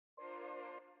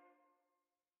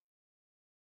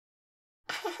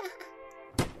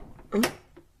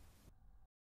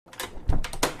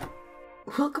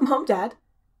Welcome home, Dad.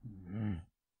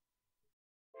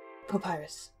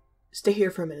 Papyrus, stay here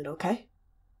for a minute, okay?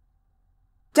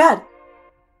 Dad!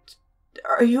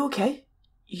 Are you okay?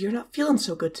 You're not feeling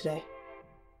so good today.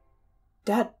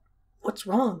 Dad, what's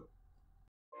wrong?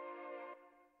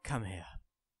 Come here.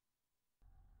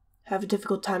 Have a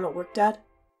difficult time at work, Dad?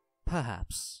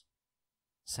 Perhaps.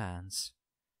 Sans.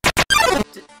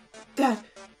 Dad,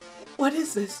 what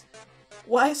is this?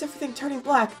 Why is everything turning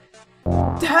black?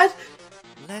 Dad?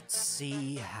 Let's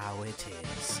see how it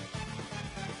is.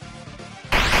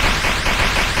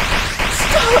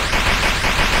 Stop!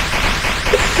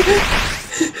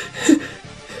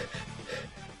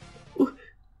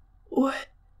 What?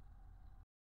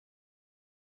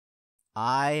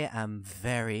 I am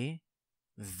very,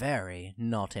 very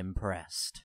not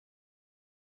impressed.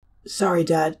 Sorry,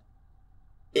 Dad.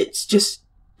 It's just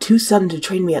too sudden to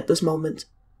train me at this moment.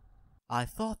 I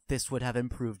thought this would have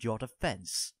improved your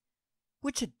defense,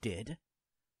 which it did,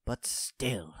 but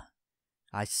still,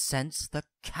 I sense the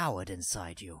coward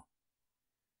inside you.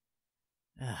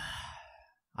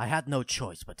 I had no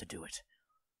choice but to do it.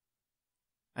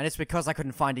 And it's because I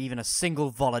couldn't find even a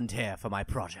single volunteer for my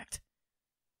project.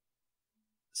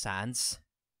 Sans,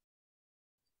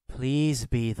 please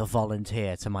be the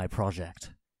volunteer to my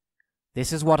project.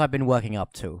 This is what I've been working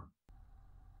up to.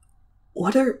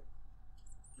 What are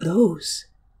those?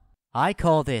 I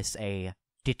call this a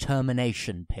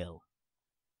determination pill.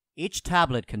 Each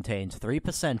tablet contains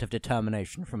 3% of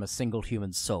determination from a single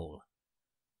human soul.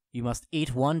 You must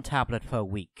eat 1 tablet per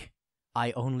week.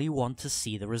 I only want to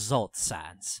see the results,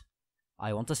 Sans.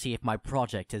 I want to see if my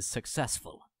project is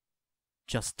successful.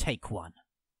 Just take one.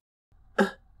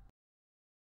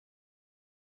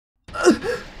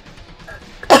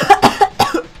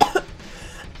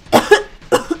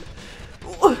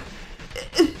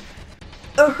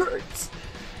 It hurts.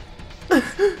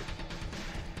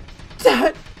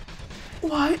 Dad,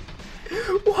 why?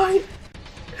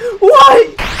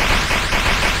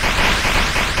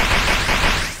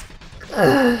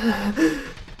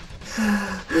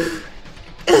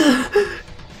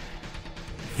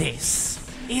 This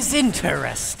is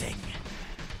interesting.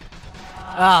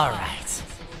 Alright,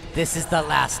 this is the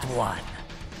last one.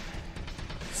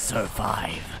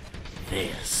 Survive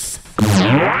this.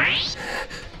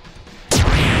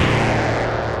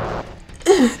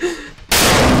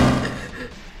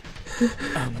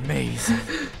 Amazing.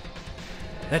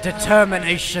 The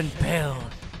determination pill.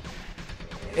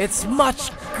 It's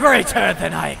much greater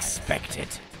than I expected.